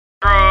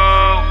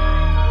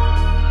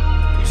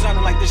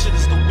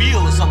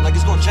like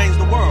it's gonna change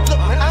the world. Look,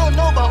 man, I don't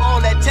know about all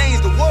that change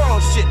the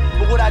world shit,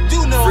 but what I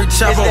do know is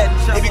that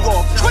they be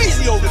going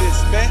crazy over this,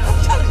 man. I'm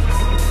telling you.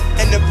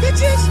 And the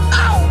bitches,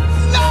 oh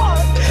Lord,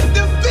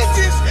 the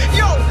bitches,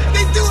 yo,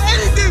 they do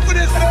anything for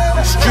this,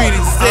 man. Street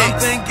is sick. I'm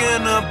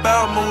thinking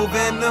about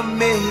moving to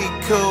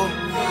Mexico.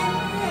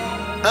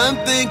 I'm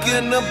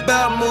thinking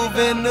about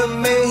moving to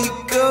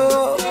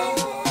Mexico.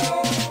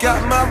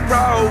 Got my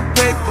raw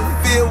paper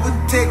filled with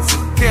Texas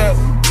cap.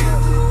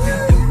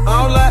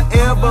 All I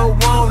ever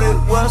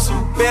wanted was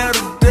some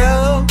better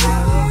dough.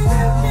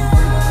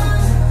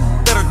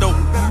 Better dough.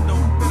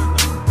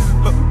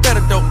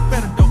 Better dough.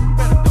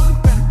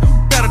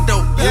 Better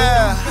dough.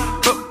 Yeah.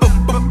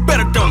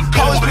 Better dough.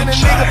 Always been a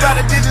nigga about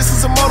the digits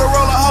since a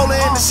Motorola holder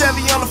in the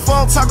Chevy on the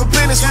phone talking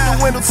business with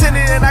the window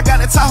tinted, and I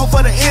got a Tahoe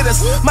for the hitters.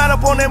 Mind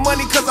up on that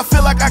money cause I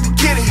feel like I could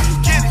get it.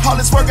 All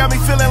this work got me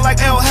feeling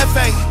like El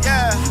Jefe.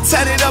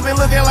 Tatted up and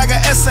looking like an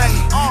essay.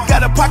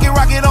 Got a pocket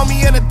rocket on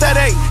me in a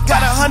 38.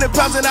 Got 100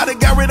 pounds and I done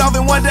got rid of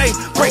in one day.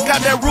 Break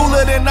out that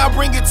ruler, then I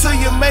bring it to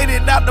you. Made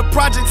it out the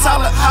projects,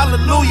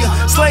 hallelujah.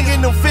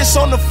 Slanging them fish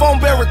on the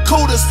phone,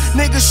 barracudas.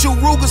 Niggas shoot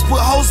Rugers,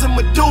 put holes in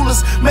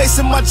medullas.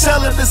 Mason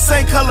Marcella, the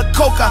same color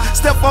coca.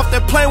 Step off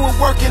that plane, we're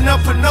working up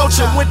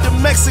Pinocha. Went to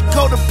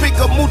Mexico to pick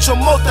up mucho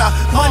mota.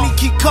 Money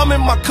keep coming,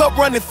 my cup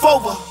running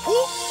over.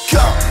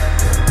 Go.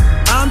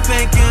 I'm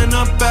thinking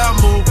about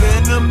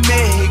moving to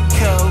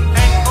Mexico.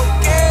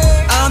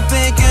 I'm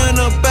thinking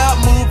about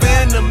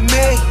moving to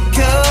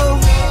Mexico.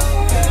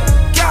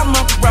 Got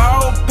my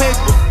raw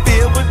paper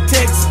filled with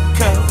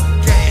Texaco.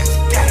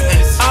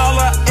 All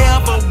I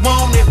ever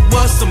wanted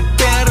was some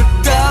better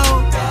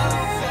dough.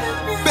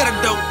 Better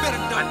dough.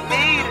 I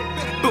need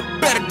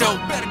it. Better dough.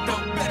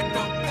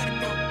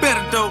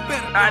 Better dough.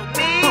 I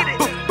need it.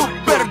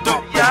 Better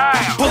dough.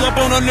 Pull up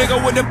on a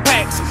nigga with the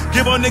packs.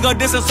 Give a nigga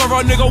this and serve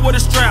a nigga with a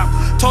strap.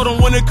 Told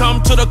him when it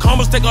come to the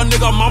commas, take a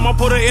nigga mama,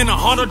 put her in a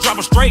Honda, drop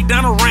her straight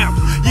down the ramp.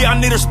 Yeah, I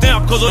need a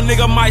stamp, cause a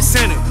nigga might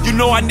send it. You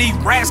know I need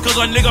racks, cause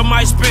a nigga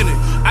might spin it.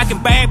 I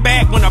can bag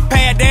back when I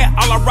pad that,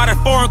 all I ride it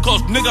foreign,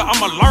 cause nigga,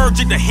 I'm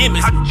allergic to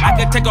Hemmings. I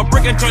can take a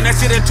brick and turn that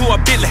shit into a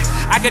billet.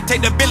 I can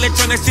take the billet,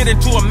 turn that shit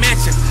into a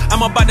mansion.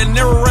 I'm about to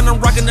narrow run and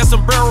rockin' that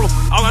sombrero.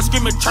 All I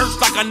scream at church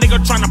like a nigga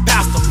tryna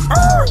pastor.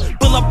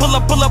 Pull up.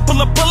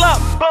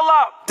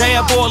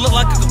 Damn boy look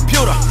like a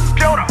computer.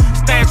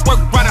 Stash work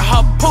right at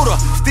her pooter.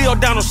 Still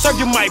down on serve,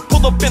 you might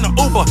pull up in a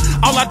Uber.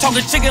 All I talk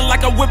is chicken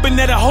like I'm whipping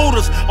at the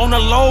Hooters. On the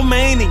low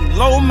main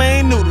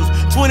noodles.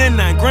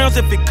 29 grams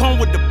if it come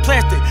with the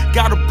plastic.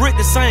 Got a brick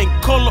the same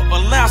color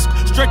Alaska.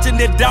 Stretching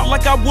it out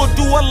like I would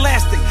do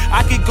elastic.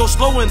 I can go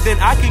slow and then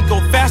I can go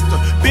faster.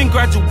 Been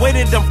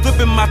graduated, I'm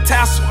flipping my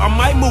tassel. I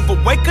might move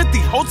away cause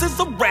these hoes is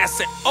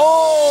harassing.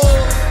 Oh,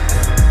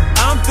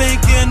 I'm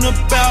thinking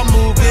about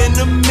moving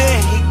to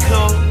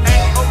Mexico.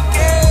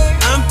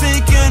 I'm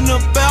thinking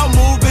about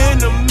moving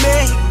to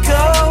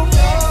Mexico.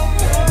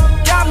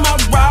 Got my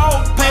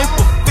raw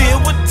paper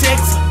filled with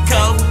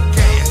Texaco.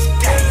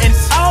 And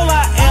all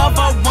I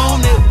ever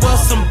wanted was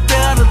some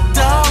better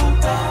dough.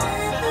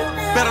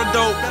 Better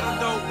dough. Better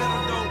dough.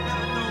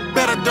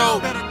 Better dough.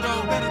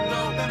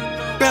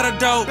 Better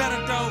dough.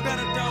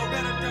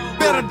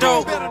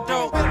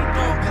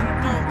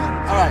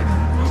 Alright,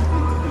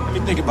 let me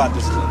think about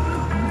this a little.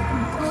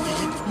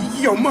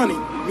 Yo, money,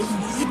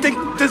 you think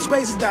this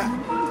place is that?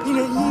 You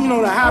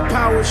know the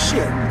high-powered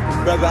shit.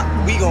 Brother,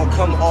 we gonna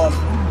come off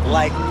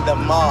like the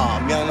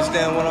mob. You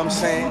understand what I'm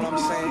saying?